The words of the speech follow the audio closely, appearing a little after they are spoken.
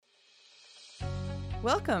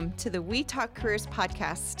Welcome to the We Talk Careers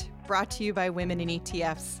podcast, brought to you by Women in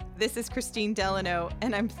ETFs. This is Christine Delano,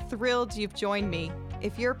 and I'm thrilled you've joined me.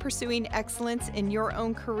 If you're pursuing excellence in your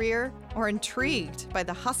own career or intrigued by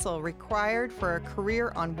the hustle required for a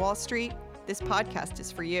career on Wall Street, this podcast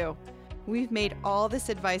is for you. We've made all this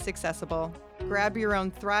advice accessible. Grab your own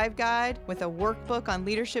Thrive Guide with a workbook on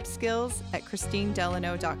leadership skills at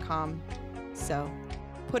christinedelano.com. So,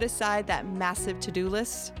 put aside that massive to-do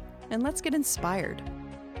list and let's get inspired.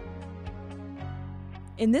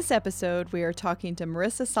 In this episode, we are talking to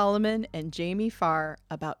Marissa Solomon and Jami Farr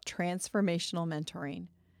about transformational mentoring.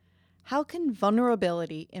 How can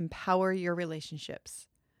vulnerability empower your relationships?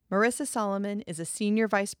 Marissa Solomon is a Senior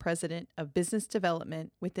Vice President of Business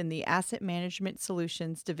Development within the Asset Management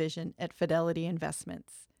Solutions Division at Fidelity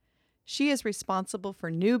Investments. She is responsible for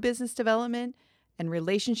new business development and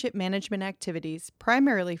relationship management activities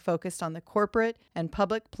primarily focused on the corporate and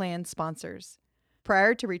public plan sponsors.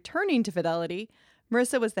 Prior to returning to Fidelity,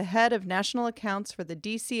 Marissa was the head of national accounts for the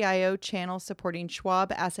DCIO channel supporting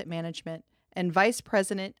Schwab Asset Management and vice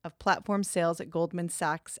president of platform sales at Goldman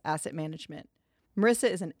Sachs Asset Management. Marissa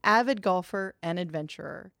is an avid golfer and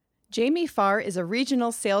adventurer. Jami Farr is a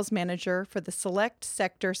regional sales manager for the select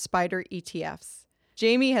sector SPDR ETFs.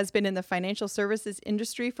 Jami has been in the financial services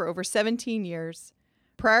industry for over 17 years.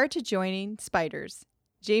 Prior to joining SPDRs,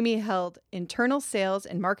 Jami held internal sales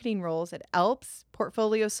and marketing roles at Alps,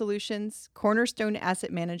 Portfolio Solutions, Cornerstone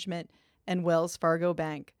Asset Management, and Wells Fargo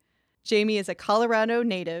Bank. Jami is a Colorado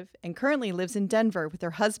native and currently lives in Denver with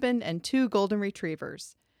her husband and 2 golden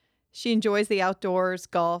retrievers. She enjoys the outdoors,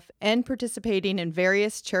 golf, and participating in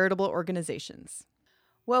various charitable organizations.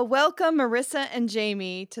 Well, welcome, Marissa and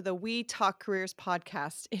Jami, to the We Talk Careers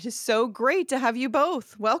podcast. It is so great to have you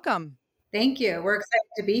both. Welcome. Thank you. We're excited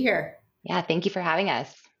to be here. Yeah, thank you for having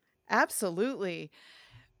us. Absolutely.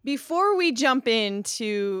 Before we jump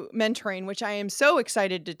into mentoring, which I am so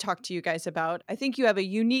excited to talk to you guys about, I think you have a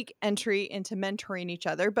unique entry into mentoring each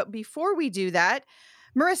other. But before we do that,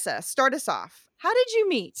 Marissa, start us off. How did you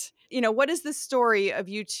meet? What is the story of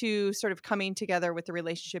you two sort of coming together with the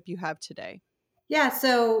relationship you have today? Yeah,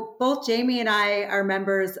 so both Jami and I are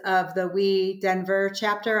members of the We Denver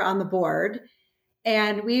chapter on the board.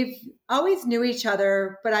 And we've always knew each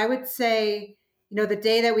other, but I would say, the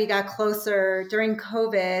day that we got closer during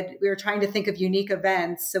COVID, we were trying to think of unique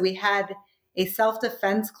events. So we had a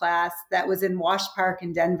self-defense class that was in Wash Park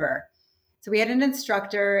in Denver. So we had an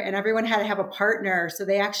instructor and everyone had to have a partner. So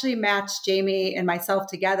they actually matched Jami and myself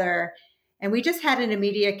together. And we just had an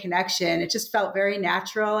immediate connection. It just felt very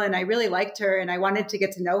natural. And I really liked her and I wanted to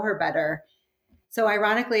get to know her better. So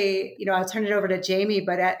ironically, I'll turn it over to Jami,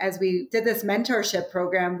 but as we did this mentorship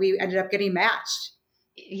program, we ended up getting matched.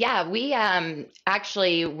 Yeah, we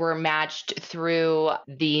actually were matched through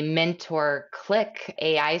the Mentor Click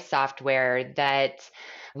AI software that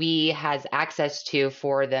we has access to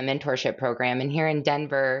for the mentorship program. And here in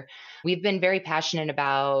Denver, we've been very passionate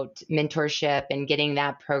about mentorship and getting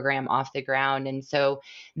that program off the ground. And so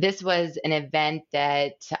this was an event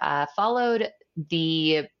that followed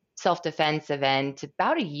the self-defense event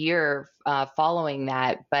about a year following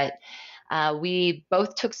that. But we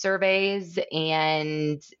both took surveys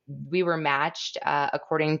and we were matched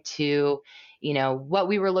according to, what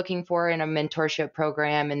we were looking for in a mentorship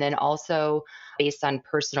program, and then also based on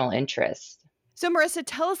personal interest. So Marissa,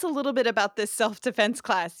 tell us a little bit about this self-defense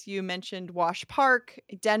class. You mentioned Wash Park,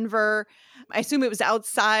 Denver. I assume it was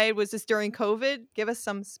outside. Was this during COVID? Give us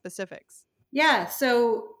some specifics. Yeah.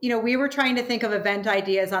 So, we were trying to think of event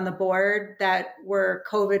ideas on the board that were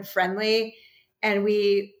COVID friendly. And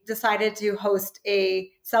we decided to host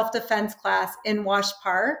a self-defense class in Wash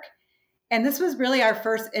Park. And this was really our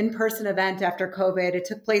first in-person event after COVID. It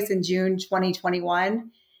took place in June 2021.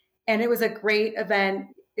 And it was a great event.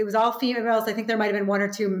 It was all females. I think there might have been 1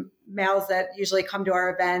 or 2 males that usually come to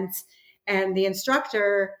our events. And the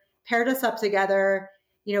instructor paired us up together.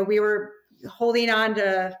 We were holding on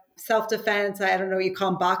to self-defense. I don't know, you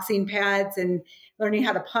call them boxing pads, and learning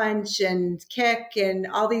how to punch and kick and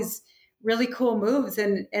all these really cool moves.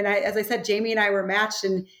 And as I said, Jami and I were matched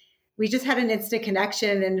and we just had an instant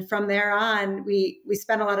connection. And from there on, we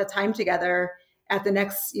spent a lot of time together at the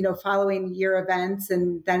next, following year events,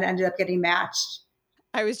 and then ended up getting matched.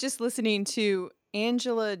 I was just listening to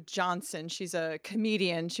Angela Johnson. She's a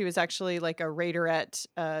comedian. She was actually like a Raiderette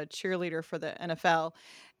cheerleader for the NFL.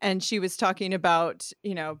 And she was talking about,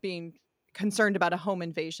 being concerned about a home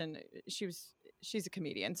invasion. She's a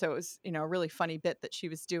comedian. So it was, a really funny bit that she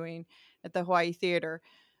was doing at the Hawaii Theater.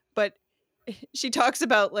 But she talks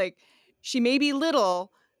about she may be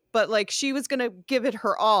little, but like she was going to give it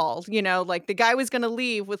her all, like the guy was going to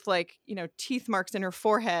leave with like, teeth marks in her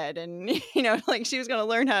forehead and, like she was going to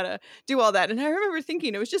learn how to do all that. And I remember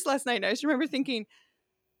thinking, it was just last night, and I just remember thinking,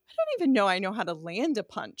 I don't even know I know how to land a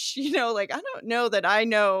punch, like I don't know that I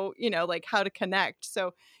know, like how to connect.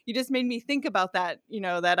 So you just made me think about that,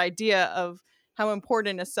 that idea of how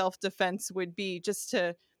important a self-defense would be just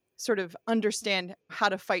to sort of understand how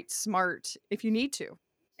to fight smart if you need to.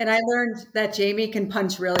 And I learned that Jami can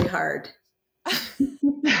punch really hard.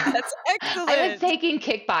 That's excellent. I was taking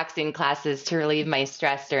kickboxing classes to relieve my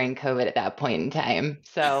stress during COVID at that point in time.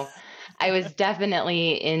 So I was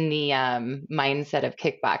definitely in the mindset of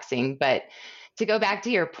kickboxing. But to go back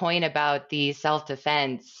to your point about the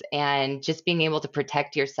self-defense and just being able to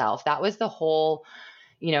protect yourself, that was the whole,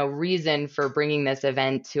 reason for bringing this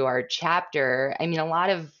event to our chapter. I mean, a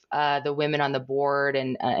lot of the women on the board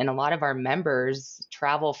and a lot of our members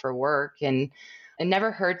travel for work, and it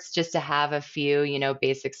never hurts just to have a few,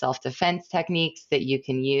 basic self-defense techniques that you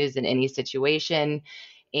can use in any situation.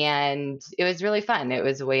 And it was really fun. It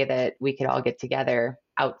was a way that we could all get together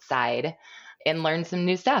outside and learn some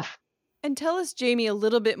new stuff. And tell us, Jami, a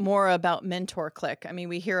little bit more about Mentor Click. I mean,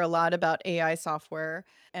 we hear a lot about AI software,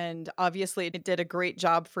 and obviously it did a great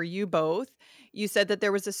job for you both. You said that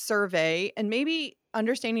there was a survey, and maybe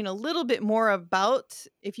understanding a little bit more about,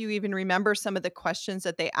 if you even remember some of the questions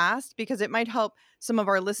that they asked, because it might help some of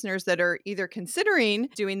our listeners that are either considering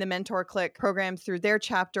doing the Mentor Click program through their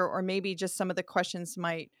chapter, or maybe just some of the questions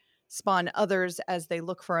might spawn others as they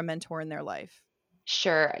look for a mentor in their life.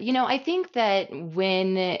 Sure. I think that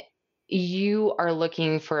when you are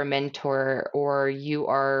looking for a mentor or you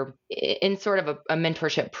are in sort of a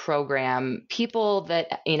mentorship program, people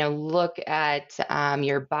that, look at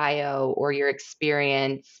your bio or your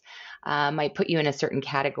experience might put you in a certain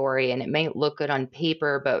category, and it might look good on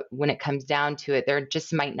paper, but when it comes down to it, there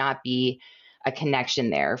just might not be a connection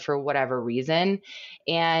there for whatever reason.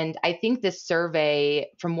 And I think this survey,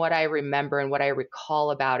 from what I remember and what I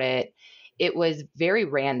recall about it, it was very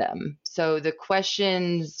random. So the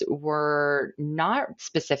questions were not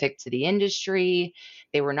specific to the industry.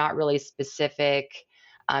 They were not really specific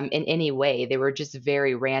in any way. They were just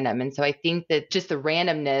very random. And so I think that just the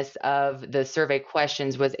randomness of the survey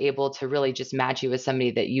questions was able to really just match you with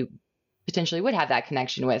somebody that you potentially would have that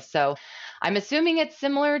connection with. So I'm assuming it's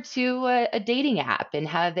similar to a dating app and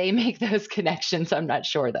how they make those connections. I'm not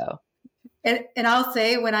sure though. And I'll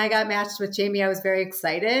say, when I got matched with Jami, I was very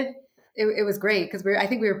excited. It was great because I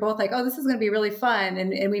think we were both like, oh, this is going to be really fun.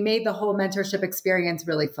 And we made the whole mentorship experience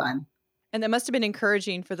really fun. And that must have been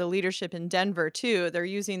encouraging for the leadership in Denver too. They're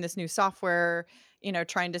using this new software,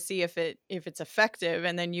 trying to see if it's effective.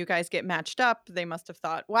 And then you guys get matched up. They must have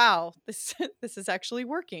thought, wow, this is actually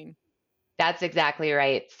working. That's exactly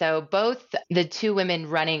right. So both the two women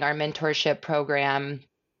running our mentorship program,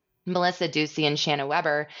 Melissa Ducey and Shanna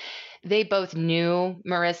Weber, they both knew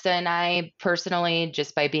Marissa and I personally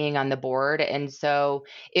just by being on the board. And so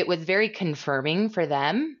it was very confirming for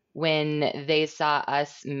them when they saw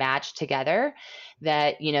us match together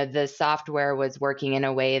that, the software was working in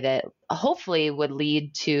a way that hopefully would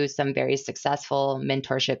lead to some very successful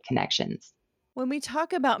mentorship connections. When we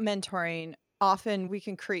talk about mentoring, often we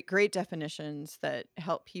can create great definitions that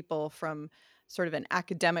help people from sort of an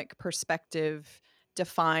academic perspective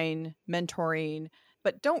define mentoring,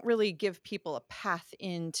 but don't really give people a path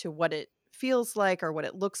into what it feels like or what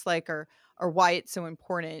it looks like or why it's so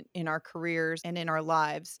important in our careers and in our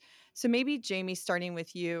lives. So maybe Jami, starting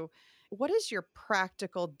with you, what is your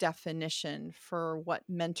practical definition for what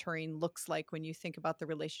mentoring looks like when you think about the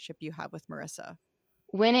relationship you have with Marissa?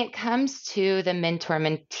 When it comes to the mentor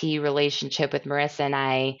mentee relationship with Marissa and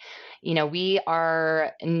I,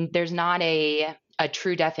 there's not a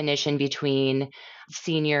true definition between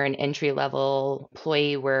senior and entry level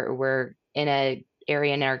employee. We're in a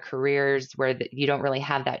area in our careers where you don't really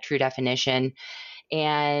have that true definition.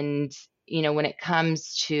 And, when it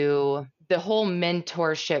comes to the whole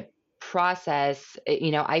mentorship process,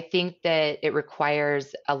 I think that it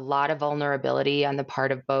requires a lot of vulnerability on the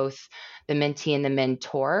part of both the mentee and the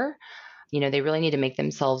mentor. They really need to make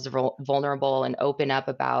themselves vulnerable and open up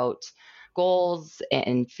about goals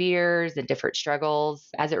and fears and different struggles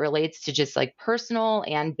as it relates to just like personal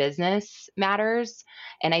and business matters.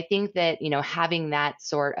 And I think that, having that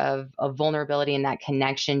sort of vulnerability and that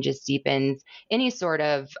connection just deepens any sort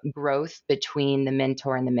of growth between the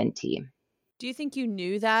mentor and the mentee. Do you think you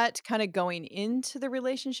knew that kind of going into the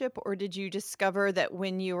relationship, or did you discover that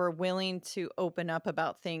when you were willing to open up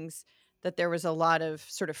about things, that there was a lot of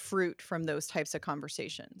sort of fruit from those types of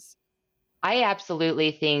conversations? I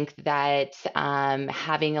absolutely think that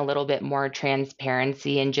having a little bit more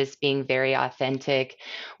transparency and just being very authentic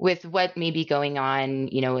with what may be going on,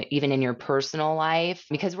 even in your personal life,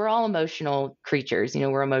 because we're all emotional creatures,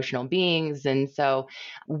 we're emotional beings. And so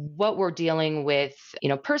what we're dealing with,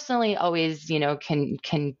 personally always,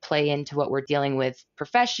 can play into what we're dealing with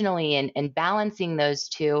professionally, and balancing those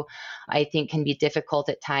two, I think can be difficult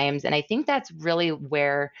at times. And I think that's really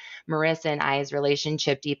where Marissa and I's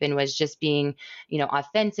relationship deepened, was just being,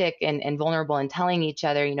 authentic and vulnerable, and telling each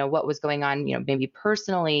other, what was going on, maybe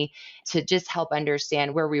personally, to just help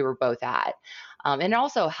understand where we were both at. And it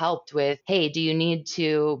also helped with, hey, do you need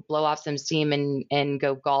to blow off some steam and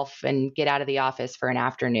go golf and get out of the office for an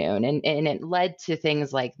afternoon? And it led to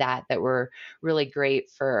things like that that were really great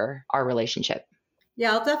for our relationship.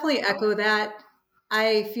 Yeah, I'll definitely echo that.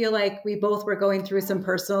 I feel like we both were going through some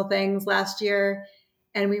personal things last year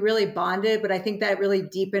and we really bonded, but I think that really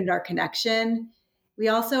deepened our connection. We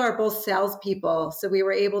also are both salespeople, so we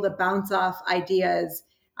were able to bounce off ideas.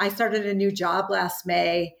 I started a new job last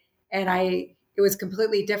May and it was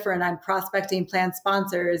completely different. I'm prospecting plan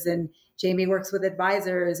sponsors and Jami works with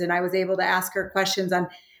advisors, and I was able to ask her questions on,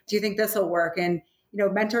 do you think this will work? And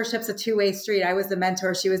mentorship's a two-way street. I was the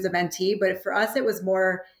mentor, she was the mentee, but for us, it was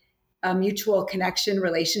more a mutual connection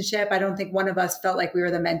relationship. I don't think one of us felt like we were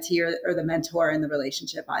the mentee or the mentor in the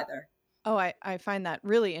relationship either. Oh, I find that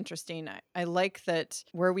really interesting. I like that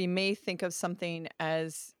where we may think of something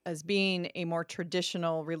as being a more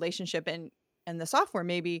traditional relationship, and the software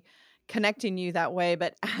may be connecting you that way,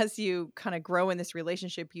 but as you kind of grow in this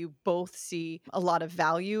relationship, you both see a lot of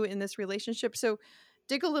value in this relationship. So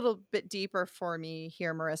dig a little bit deeper for me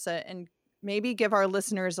here, Marissa, and maybe give our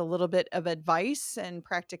listeners a little bit of advice and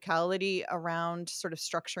practicality around sort of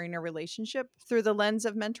structuring a relationship through the lens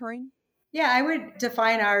of mentoring. Yeah, I would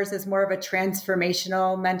define ours as more of a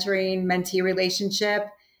transformational mentoring mentee relationship.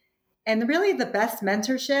 And really, the best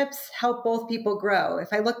mentorships help both people grow.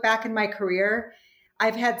 If I look back in my career,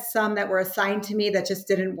 I've had some that were assigned to me that just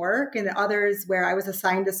didn't work, and others where I was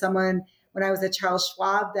assigned to someone when I was at Charles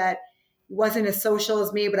Schwab that wasn't as social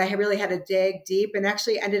as me, but I really had to dig deep and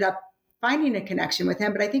actually ended up finding a connection with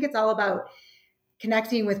him. But I think it's all about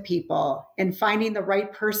connecting with people and finding the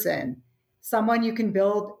right person, someone you can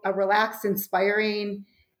build a relaxed, inspiring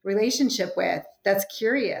relationship with that's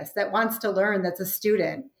curious, that wants to learn, that's a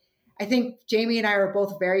student. I think Jami and I are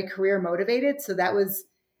both very career motivated, so that was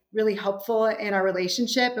really helpful in our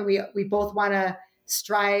relationship. And we both want to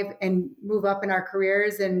strive and move up in our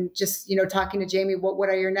careers. And just talking to Jami, what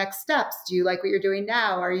are your next steps? Do you like what you're doing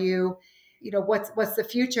now? Are you, what's the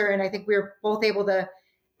future? And I think we were both able to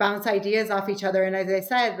bounce ideas off each other. And as I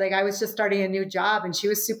said, like I was just starting a new job, and she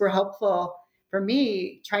was super helpful for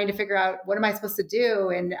me trying to figure out what am I supposed to do.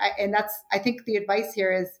 And that's, I think the advice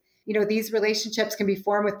here is, these relationships can be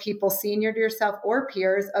formed with people senior to yourself or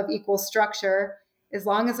peers of equal structure, as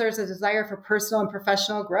long as there's a desire for personal and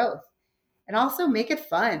professional growth. And also make it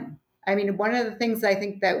fun. I mean, one of the things I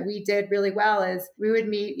think that we did really well is we would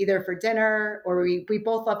meet either for dinner, or we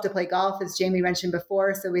both love to play golf, as Jami mentioned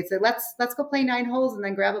before. So we'd say, let's go play 9 holes and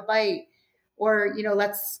then grab a bite, or,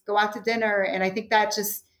 let's go out to dinner. And I think that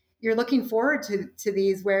just, you're looking forward to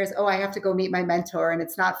these, whereas, oh, I have to go meet my mentor, and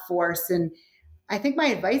it's not forced. And I think my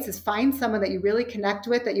advice is find someone that you really connect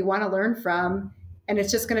with, that you want to learn from, and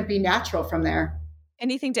it's just going to be natural from there.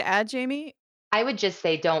 Anything to add, Jami? I would just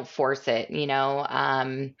say don't force it,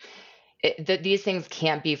 these things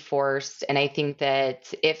can't be forced. And I think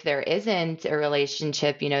that if there isn't a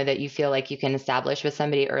relationship, that you feel like you can establish with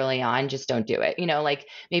somebody early on, just don't do it. Like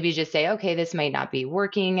maybe just say, okay, this might not be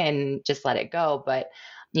working, and just let it go. But,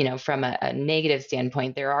 from a negative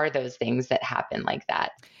standpoint, there are those things that happen like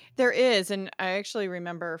that. There is. And I actually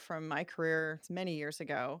remember from my career many years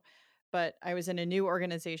ago, but I was in a new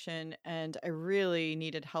organization and I really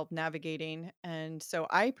needed help navigating. And so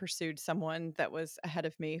I pursued someone that was ahead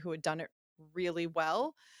of me who had done it really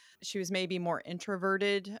well. She was maybe more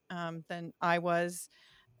introverted than I was.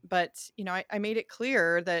 But, I made it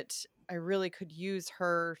clear that I really could use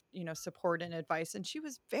her, support and advice. And she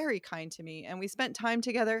was very kind to me. And we spent time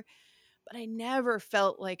together, but I never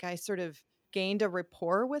felt like I sort of gained a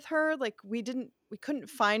rapport with her. Like we couldn't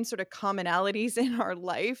find sort of commonalities in our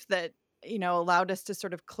life that, allowed us to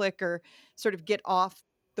sort of click or sort of get off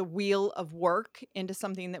the wheel of work into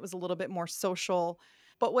something that was a little bit more social.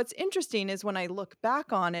 But what's interesting is when I look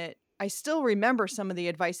back on it, I still remember some of the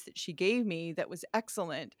advice that she gave me that was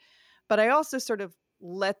excellent. But I also sort of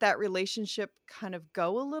let that relationship kind of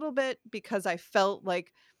go a little bit because I felt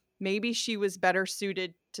like maybe she was better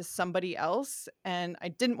suited to somebody else. And I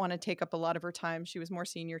didn't want to take up a lot of her time. She was more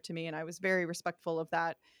senior to me, and I was very respectful of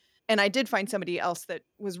that. And I did find somebody else that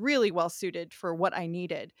was really well suited for what I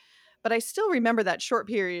needed. But I still remember that short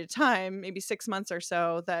period of time, maybe 6 months or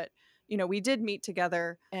so, that, we did meet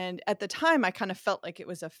together. And at the time, I kind of felt like it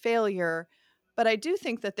was a failure. But I do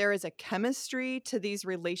think that there is a chemistry to these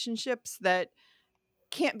relationships that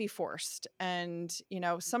can't be forced. And,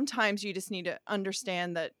 sometimes you just need to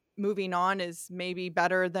understand that moving on is maybe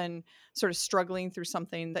better than sort of struggling through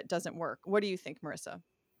something that doesn't work. What do you think, Marissa?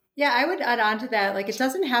 Yeah, I would add on to that. Like, it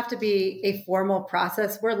doesn't have to be a formal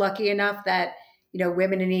process. We're lucky enough that,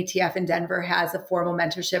 Women in ETF in Denver has a formal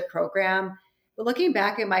mentorship program. But looking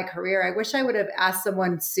back at my career, I wish I would have asked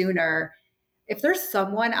someone sooner. If there's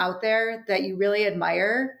someone out there that you really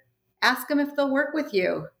admire, ask them if they'll work with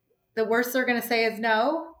you. The worst they're going to say is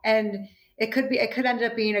no. And it could end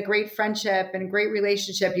up being a great friendship and a great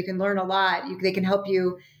relationship. You can learn a lot. They can help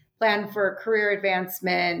you plan for career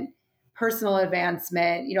advancement, personal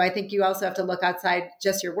advancement. I think you also have to look outside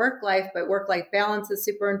just your work life, but work life balance is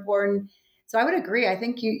super important. So I would agree. I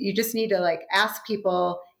think you just need to like ask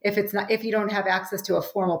people if you don't have access to a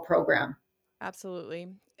formal program. Absolutely.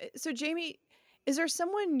 So, Jami, is there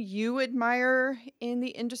someone you admire in the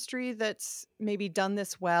industry that's maybe done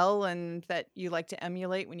this well and that you like to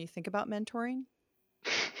emulate when you think about mentoring?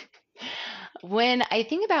 When I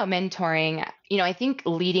think about mentoring, I think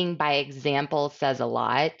leading by example says a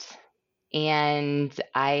lot. And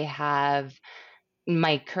I have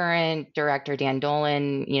my current director, Dan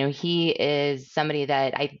Dolan, he is somebody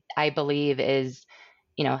that I believe is,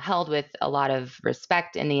 held with a lot of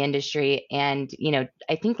respect in the industry. And,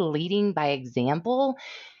 I think leading by example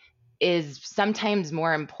is sometimes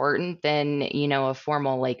more important than, a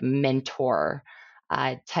formal like mentor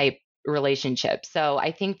type relationship. So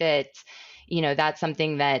I think that, that's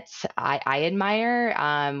something that I admire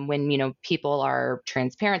when, people are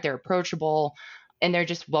transparent, they're approachable, and they're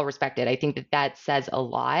just well respected. I think that that says a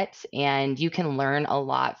lot, and you can learn a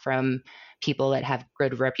lot from people that have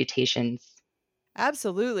good reputations.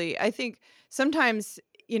 Absolutely. I think sometimes,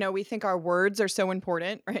 we think our words are so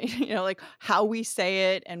important, right? Like how we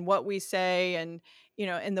say it and what we say and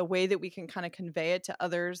the way that we can kind of convey it to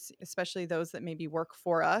others, especially those that maybe work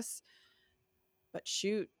for us. But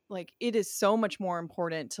shoot, like it is so much more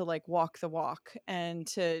important to like walk the walk and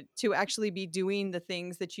to actually be doing the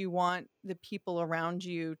things that you want the people around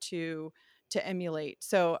you to emulate.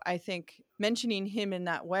 So I think mentioning him in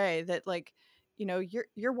that way, that like,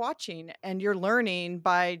 you're watching and you're learning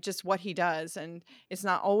by just what he does, and it's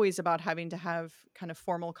not always about having to have kind of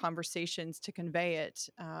formal conversations to convey it.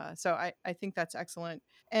 So I think that's excellent.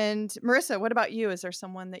 And Marissa, what about you? Is there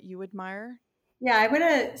someone that you admire? Yeah, I'm going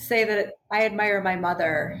to say that I admire my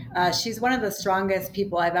mother. She's one of the strongest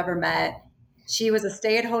people I've ever met. She was a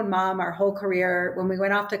stay at home mom our whole career. When we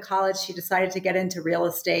went off to college, she decided to get into real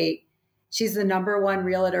estate. She's the number one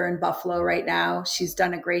realtor in Buffalo right now. She's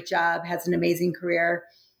done a great job, has an amazing career.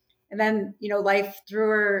 And then, life threw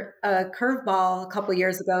her a curveball a couple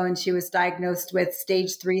years ago, and she was diagnosed with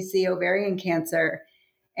stage 3C ovarian cancer.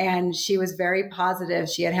 And she was very positive.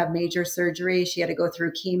 She had to have major surgery. She had to go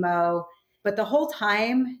through chemo. But the whole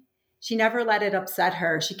time, she never let it upset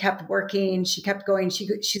her. She kept working. She kept going.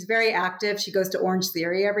 She's very active. She goes to Orange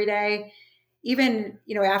Theory every day. Even,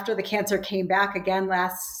 after the cancer came back again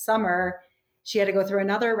last summer, she had to go through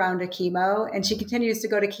another round of chemo, and she continues to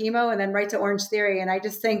go to chemo and then right to Orange Theory. And I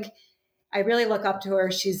just think I really look up to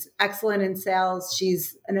her. She's excellent in sales.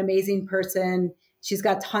 She's an amazing person. She's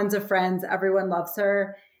got tons of friends. Everyone loves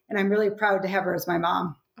her. And I'm really proud to have her as my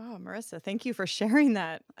mom. Oh, Marissa, thank you for sharing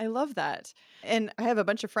that. I love that. And I have a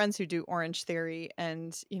bunch of friends who do Orange Theory,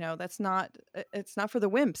 and that's not it's not for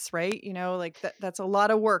the wimps, right? Like that's a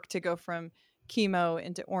lot of work to go from chemo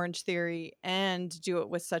into Orange Theory and do it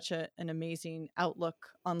with such an amazing outlook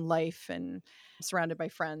on life and surrounded by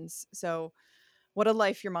friends. So what a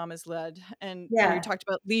life your mom has led. And you Yeah. talked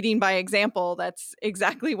about leading by example. That's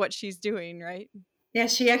exactly what she's doing, right? Yeah,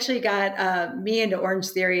 she actually got me into Orange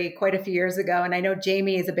Theory quite a few years ago, and I know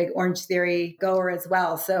Jami is a big Orange Theory goer as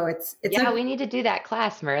well. So Yeah, we need to do that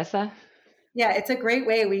class, Marissa. yeah, it's a great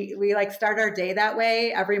way. We like start our day that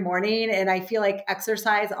way every morning, and I feel like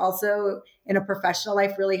exercise also in a professional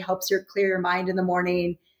life really helps clear your mind in the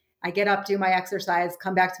morning. I get up, do my exercise,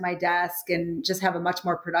 come back to my desk, and just have a much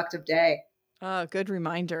more productive day. Oh, good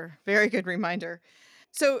reminder. Very good reminder.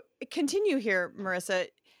 So, continue here, Marissa.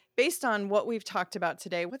 Based on what we've talked about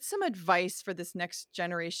today, what's some advice for this next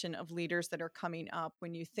generation of leaders that are coming up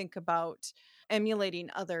when you think about emulating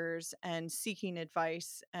others and seeking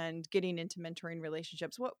advice and getting into mentoring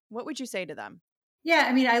relationships? What would you say to them? Yeah,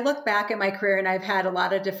 I mean, I look back at my career and I've had a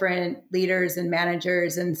lot of different leaders and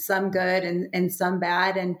managers, and some good and some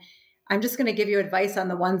bad. And I'm just going to give you advice on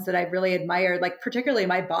the ones that I really admired, like particularly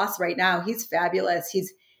my boss right now. He's fabulous.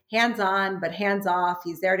 He's hands on, but hands off.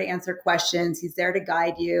 He's there to answer questions, he's there to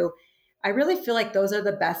guide you. I really feel like those are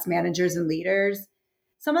the best managers and leaders.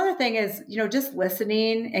 Some other thing is, just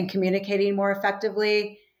listening and communicating more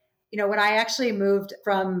effectively. When I actually moved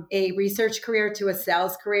from a research career to a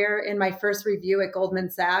sales career, in my first review at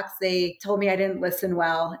Goldman Sachs, they told me I didn't listen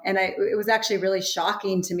well. And it was actually really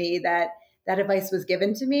shocking to me that that advice was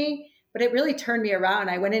given to me, but it really turned me around.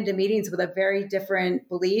 I went into meetings with a very different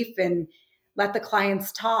belief and let the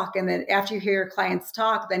clients talk. And then after you hear your clients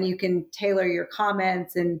talk, then you can tailor your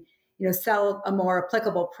comments and, sell a more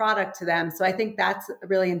applicable product to them. So I think that's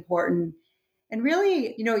really important. And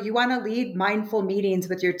really, you want to lead mindful meetings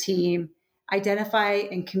with your team, identify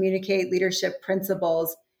and communicate leadership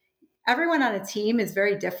principles. Everyone on a team is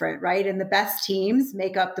very different, right? And the best teams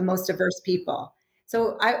make up the most diverse people.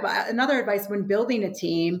 So another advice when building a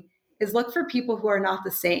team is look for people who are not the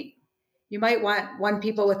same. You might want one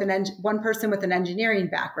person with an engineering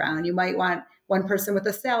background. You might want one person with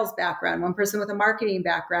a sales background, one person with a marketing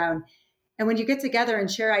background. And when you get together and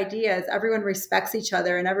share ideas, everyone respects each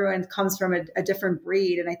other and everyone comes from a different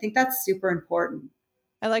breed. And I think that's super important.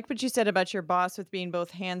 I like what you said about your boss with being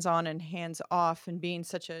both hands-on and hands-off and being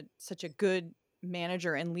such a good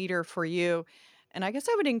manager and leader for you. And I guess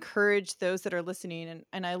I would encourage those that are listening,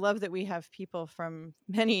 and I love that we have people from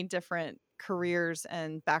many different careers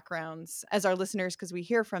and backgrounds as our listeners because we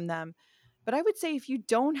hear from them. But I would say if you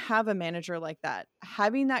don't have a manager like that,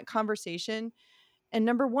 having that conversation and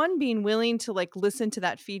number one, being willing to like listen to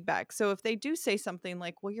that feedback. So if they do say something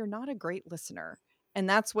like, well, you're not a great listener, and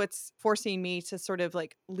that's what's forcing me to sort of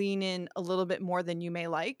like lean in a little bit more than you may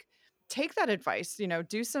like, take that advice,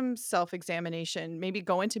 do some self examination, maybe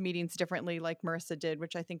go into meetings differently, like Marissa did,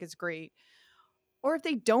 which I think is great. Or if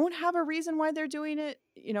they don't have a reason why they're doing it,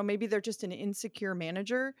 maybe they're just an insecure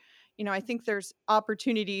manager. I think there's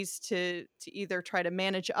opportunities to either try to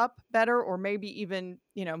manage up better or maybe even,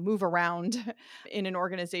 move around in an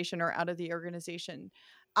organization or out of the organization.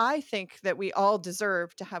 I think that we all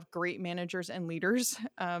deserve to have great managers and leaders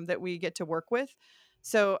that we get to work with.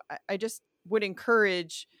 So I just would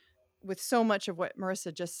encourage with so much of what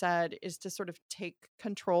Marissa just said is to sort of take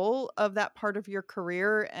control of that part of your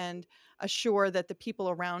career and assure that the people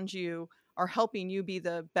around you are helping you be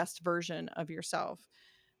the best version of yourself.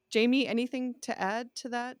 Jami, anything to add to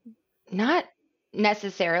that? Not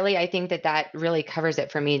necessarily. I think that that really covers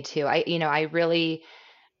it for me too. I really,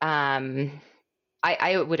 um,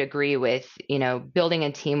 I would agree with, building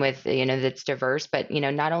a team with, that's diverse, but,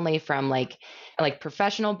 not only from like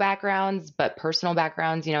professional backgrounds, but personal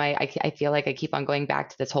backgrounds. I feel like I keep on going back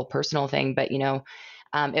to this whole personal thing, but,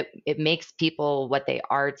 it makes people what they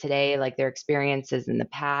are today, like their experiences in the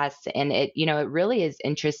past. And it really is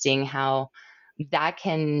interesting how that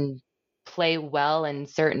can play well in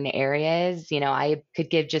certain areas. I could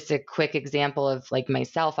give just a quick example of like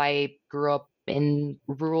myself. I grew up in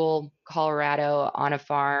rural Colorado on a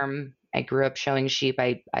farm. I grew up showing sheep.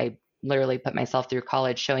 I literally put myself through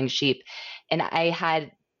college showing sheep. And I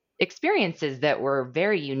had experiences that were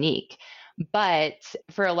very unique. But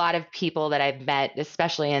for a lot of people that I've met,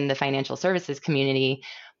 especially in the financial services community,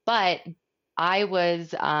 but I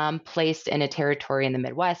was placed in a territory in the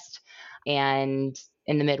Midwest. And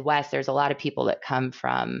in the Midwest, there's a lot of people that come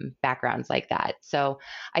from backgrounds like that. So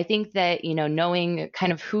I think that, knowing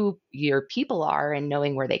kind of who your people are and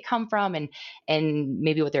knowing where they come from and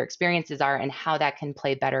maybe what their experiences are and how that can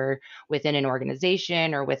play better within an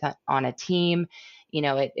organization or on a team,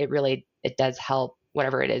 it really, it does help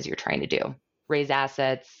whatever it is you're trying to do. Raise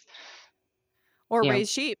assets, Or you know,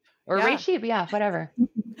 raise sheep. or raise Yeah. sheep. Yeah, whatever.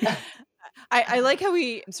 I like how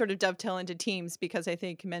we sort of dovetail into teams because I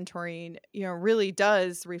think mentoring, really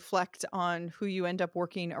does reflect on who you end up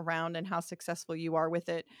working around and how successful you are with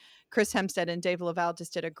it. Chris Hempstead and Dave Laval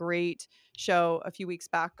just did a great show a few weeks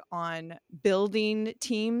back on building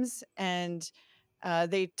teams and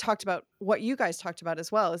they talked about what you guys talked about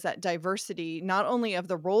as well is that diversity, not only of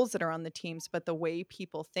the roles that are on the teams, but the way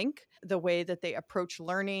people think, the way that they approach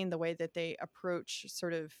learning, the way that they approach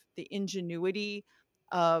sort of the ingenuity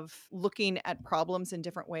of looking at problems in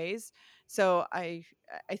different ways. So I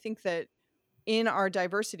think that in our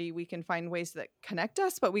diversity, we can find ways that connect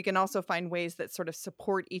us, but we can also find ways that sort of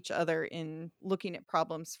support each other in looking at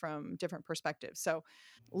problems from different perspectives. So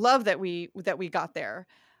love that we got there.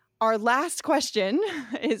 Our last question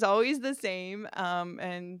is always the same.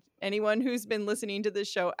 And anyone who's been listening to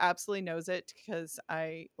this show absolutely knows it because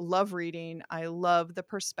I love reading. I love the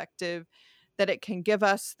perspective that it can give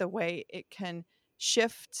us, the way it can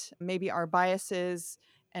shift maybe our biases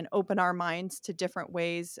and open our minds to different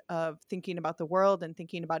ways of thinking about the world and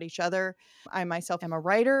thinking about each other. I myself am a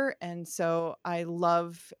writer, and so I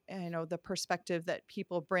love, the perspective that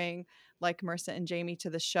people bring, like Marissa and Jami, to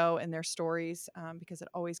the show and their stories, because it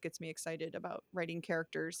always gets me excited about writing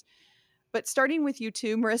characters. But starting with you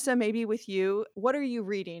too, Marissa, maybe with you, what are you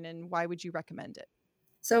reading and why would you recommend it?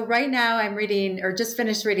 So right now I'm reading or just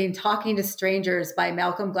finished reading Talking to Strangers by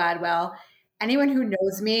Malcolm Gladwell. Anyone who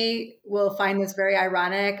knows me will find this very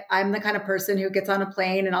ironic. I'm the kind of person who gets on a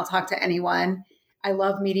plane and I'll talk to anyone. I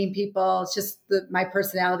love meeting people. It's just my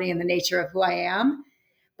personality and the nature of who I am.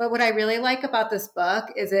 But what I really like about this book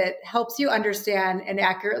is it helps you understand and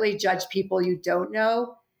accurately judge people you don't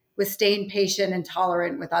know with staying patient and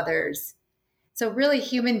tolerant with others. So really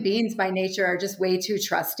human beings by nature are just way too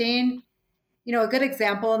trusting. A good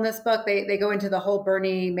example in this book, they go into the whole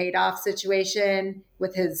Bernie Madoff situation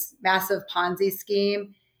with his massive Ponzi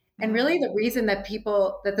scheme. And really the reason that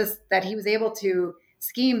that he was able to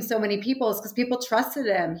scheme so many people is because people trusted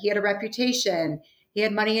him. He had a reputation. He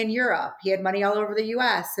had money in Europe. He had money all over the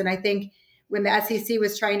US. And I think when the SEC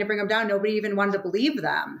was trying to bring him down, nobody even wanted to believe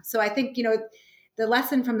them. So I think, the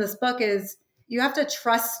lesson from this book is you have to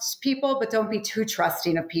trust people, but don't be too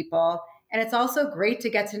trusting of people. And it's also great to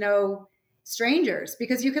get to know strangers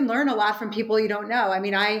because you can learn a lot from people you don't know. I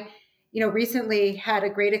mean, I recently had a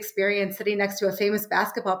great experience sitting next to a famous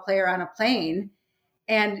basketball player on a plane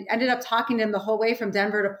and ended up talking to him the whole way from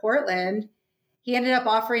Denver to Portland. He ended up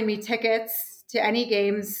offering me tickets to any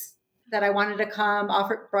games that I wanted to come.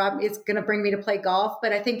 It's going to bring me to play golf.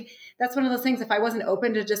 But I think that's one of those things, if I wasn't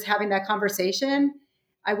open to just having that conversation,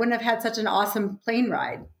 I wouldn't have had such an awesome plane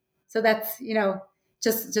ride. So that's,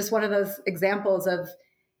 just one of those examples of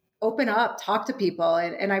open up, talk to people.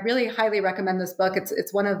 And I really highly recommend this book.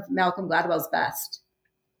 It's one of Malcolm Gladwell's best.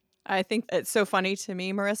 I think it's so funny to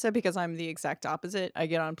me, Marissa, because I'm the exact opposite. I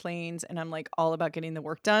get on planes and I'm like all about getting the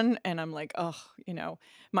work done. And I'm like,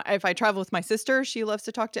 if I travel with my sister, she loves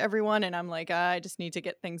to talk to everyone. And I'm like, I just need to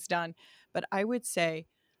get things done. But I would say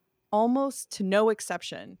almost to no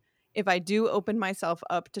exception, if I do open myself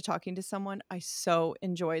up to talking to someone, I so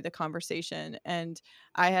enjoy the conversation. And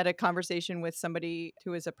I had a conversation with somebody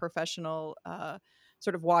who is a professional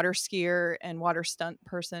sort of water skier and water stunt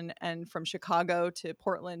person, and from Chicago to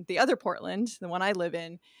Portland, the other Portland, the one I live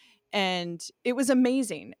in. And it was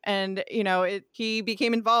amazing. And, he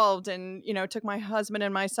became involved and, took my husband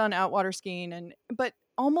and my son out water skiing. But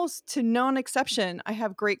almost to non-exception, I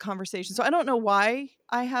have great conversations. So I don't know why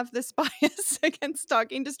I have this bias against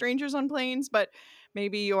talking to strangers on planes, but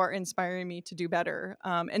maybe you are inspiring me to do better.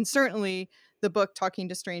 And certainly the book, Talking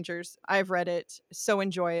to Strangers, I've read it, so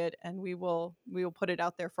enjoy it. And we will put it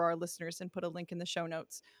out there for our listeners and put a link in the show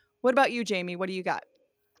notes. What about you, Jami? What do you got?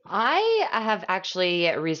 I have actually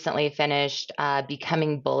recently finished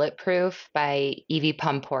Becoming Bulletproof by Evie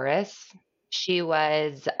Pomporis. She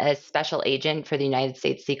was a special agent for the United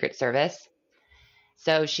States Secret Service.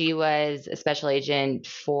 So she was a special agent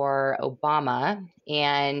for Obama,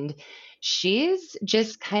 and she's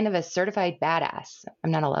just kind of a certified badass.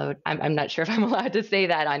 I'm not sure if I'm allowed to say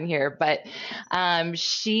that on here, but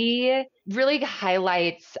she really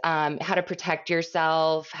highlights how to protect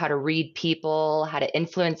yourself, how to read people, how to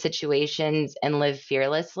influence situations and live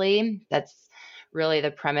fearlessly. That's really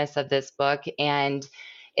the premise of this book. And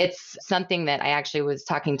it's something that I actually was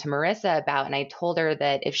talking to Marissa about, and I told her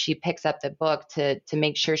that if she picks up the book to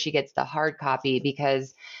make sure she gets the hard copy,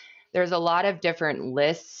 because there's a lot of different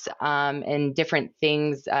lists and different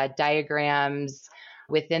things, diagrams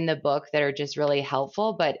within the book that are just really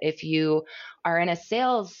helpful. But if you are in a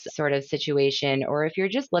sales sort of situation, or if you're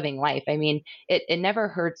just living life, I mean, it never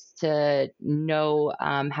hurts to know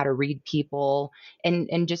how to read people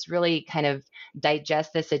and just really kind of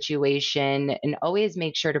digest the situation and always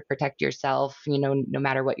make sure to protect yourself, no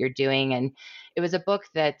matter what you're doing. And it was a book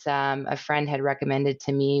that a friend had recommended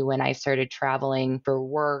to me when I started traveling for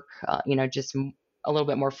work, just a little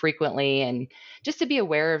bit more frequently. And just to be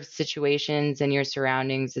aware of situations and your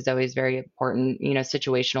surroundings is always very important.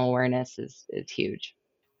 Situational awareness is huge.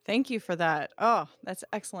 Thank you for that. Oh, that's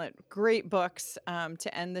excellent. Great books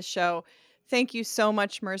to end the show. Thank you so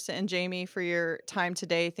much, Marissa and Jami, for your time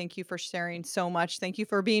today. Thank you for sharing so much. Thank you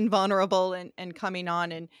for being vulnerable and coming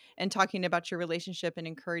on and talking about your relationship and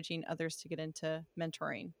encouraging others to get into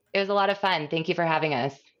mentoring. It was a lot of fun. Thank you for having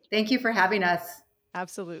us. Thank you for having us.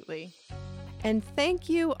 Absolutely. And thank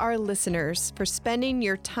you, our listeners, for spending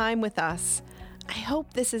your time with us. I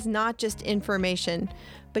hope this is not just information,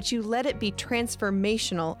 but you let it be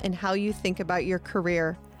transformational in how you think about your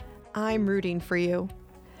career. I'm rooting for you.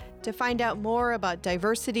 To find out more about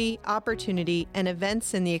diversity, opportunity, and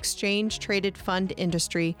events in the exchange-traded fund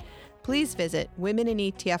industry, please visit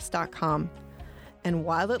womeninetfs.com. And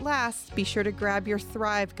while it lasts, be sure to grab your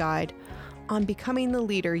Thrive Guide on becoming the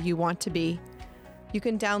leader you want to be. You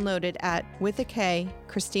can download it at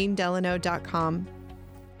christinedelano.com.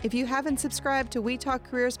 If you haven't subscribed to We Talk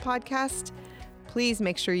Careers podcast, please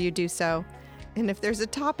make sure you do so. And if there's a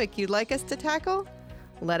topic you'd like us to tackle,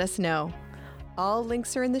 let us know. All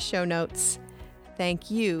links are in the show notes. Thank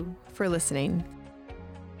you for listening.